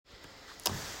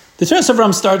The Torah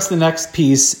Avram starts the next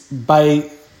piece by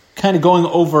kind of going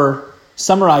over,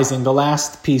 summarizing the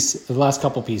last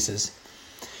couple pieces.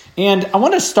 And I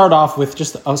want to start off with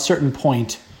just a certain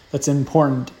point that's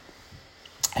important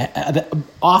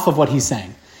off of what he's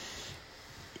saying.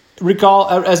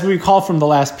 As we recall from the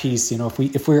last piece,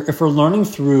 if we're learning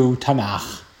through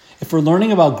Tanakh, if we're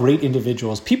learning about great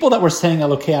individuals, people that we're saying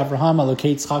Elokei Avraham,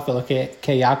 Elokei Yitzchak, Elokei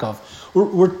Yaakov,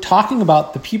 we're talking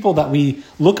about the people that we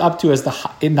look up to as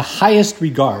in the highest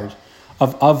regard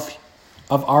of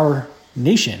our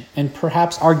nation, and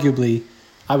perhaps arguably,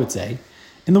 I would say,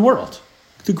 in the world.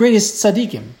 The greatest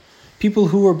tzaddikim, people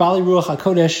who were Bali Ruach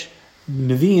HaKodesh,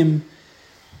 Nevi'im,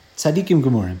 tzaddikim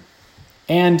gemurim.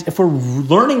 And if we're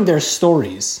learning their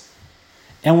stories,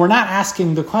 and we're not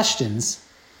asking the questions,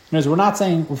 if we're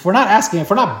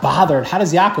not bothered, how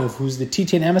does Yaakov, who's the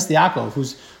Titan Emes the Yaakov,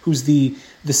 who's the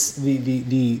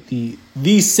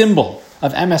symbol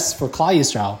of Emes for Klal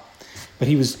Yisrael, but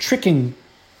he was tricking,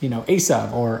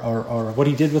 Esav or what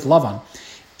he did with Lavan.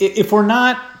 If we're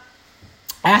not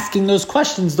asking those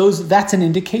questions, that's an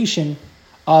indication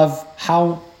of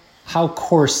how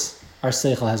coarse our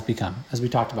seichel has become, as we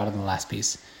talked about in the last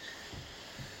piece.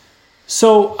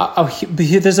 So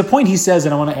there's a point he says,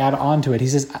 and I want to add on to it. He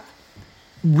says,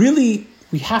 really,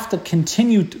 we have to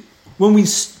continue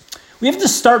we have to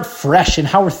start fresh in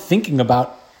how we're thinking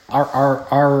about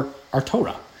our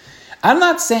Torah. I'm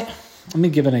not saying. Let me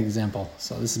give an example,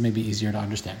 so this is maybe easier to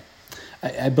understand.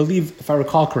 I believe, if I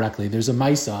recall correctly, there's a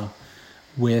Maisa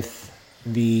with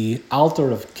the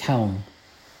Alter of Kelm,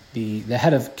 the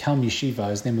head of Kelm Yeshiva.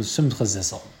 His name was Simcha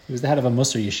Zissel. He was the head of a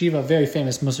Musar Yeshiva, very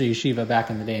famous Musar Yeshiva back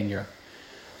in the day in Europe.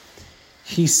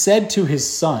 He said to his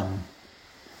son,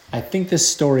 I think this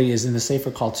story is in the sefer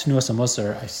called Tnuas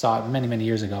HaMusar. I saw it many, many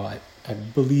years ago. I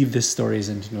believe this story is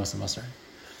in Tnuas HaMusar.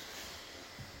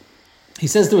 He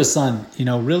says to his son,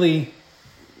 really,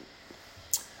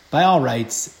 by all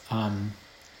rights,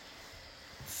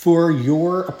 for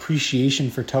your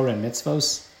appreciation for Torah and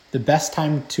mitzvos, the best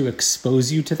time to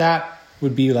expose you to that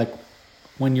would be like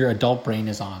when your adult brain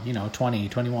is on, 20,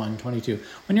 21, 22.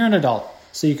 When you're an adult,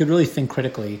 so you could really think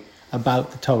critically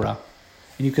about the Torah.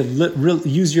 And you could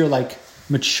use your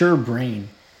mature brain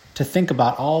to think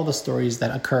about all the stories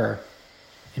that occur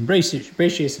in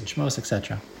Brachos and Shmos,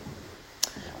 etc.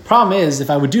 Problem is, if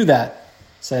I would do that,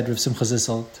 said Rav Simcha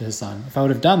Zissel to his son, if I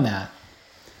would have done that,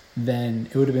 then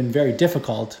it would have been very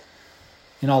difficult.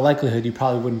 In all likelihood, you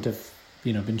probably wouldn't have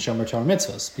been Shomer Torah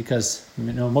mitzvahs, because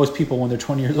most people, when they're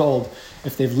 20 years old,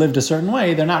 if they've lived a certain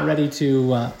way, they're not ready to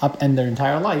upend their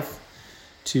entire life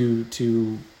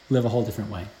to live a whole different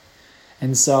way.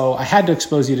 And so I had to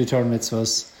expose you to Torah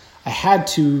mitzvahs. I had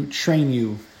to train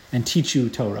you and teach you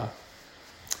Torah.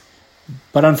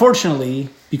 But unfortunately,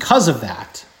 because of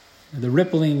that, the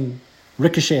rippling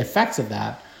ricochet effects of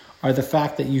that are the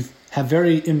fact that you have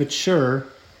very immature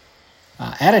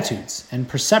attitudes and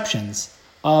perceptions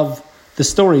of the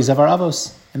stories of our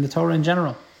avos and the Torah in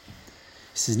general.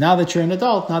 He says, now that you're an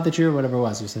adult, now that you're whatever it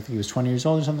was, I think he was 20 years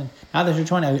old or something. Now that you're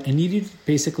 20, I need you to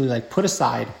basically put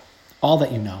aside all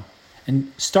that you know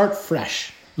and start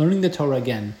fresh, learning the Torah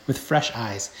again with fresh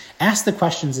eyes. Ask the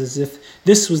questions as if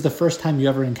this was the first time you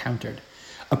ever encountered.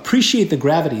 Appreciate the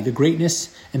gravity, the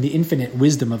greatness, and the infinite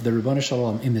wisdom of the Ribono Shel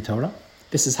Olam in the Torah.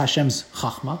 This is Hashem's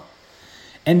chachma.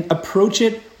 And approach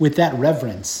it with that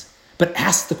reverence. But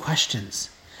ask the questions.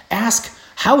 Ask,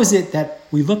 how is it that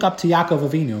we look up to Yaakov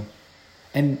Avinu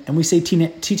and we say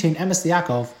Titain Emes the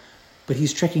Yaakov, but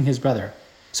he's tricking his brother?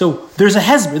 So there's a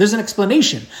hezbollah, there's an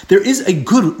explanation. There is a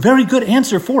very good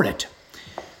answer for it.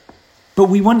 But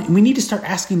we need to start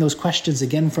asking those questions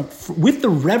again with the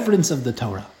reverence of the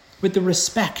Torah, with the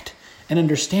respect and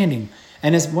understanding.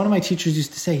 And as one of my teachers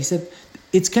used to say, he said,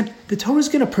 the Torah is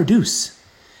going to produce.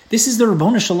 This is the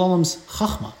Ribono Shel Olam's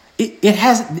chachma.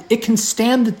 It can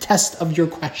stand the test of your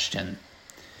question.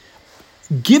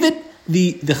 Give it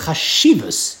the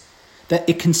chashivas that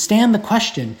it can stand the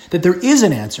question, that there is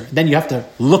an answer. Then you have to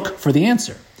look for the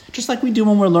answer. Just like we do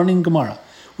when we're learning Gemara.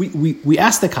 We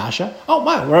ask the kasha, oh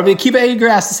wow, Rabbi Akiva Eiger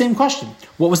asked the same question.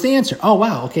 What was the answer? Oh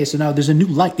wow, okay, so now there's a new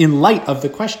light. In light of the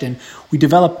question, we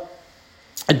develop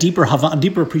a deeper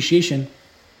appreciation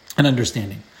and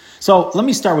understanding. So let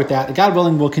me start with that. God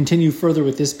willing, we'll continue further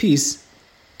with this piece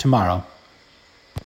tomorrow.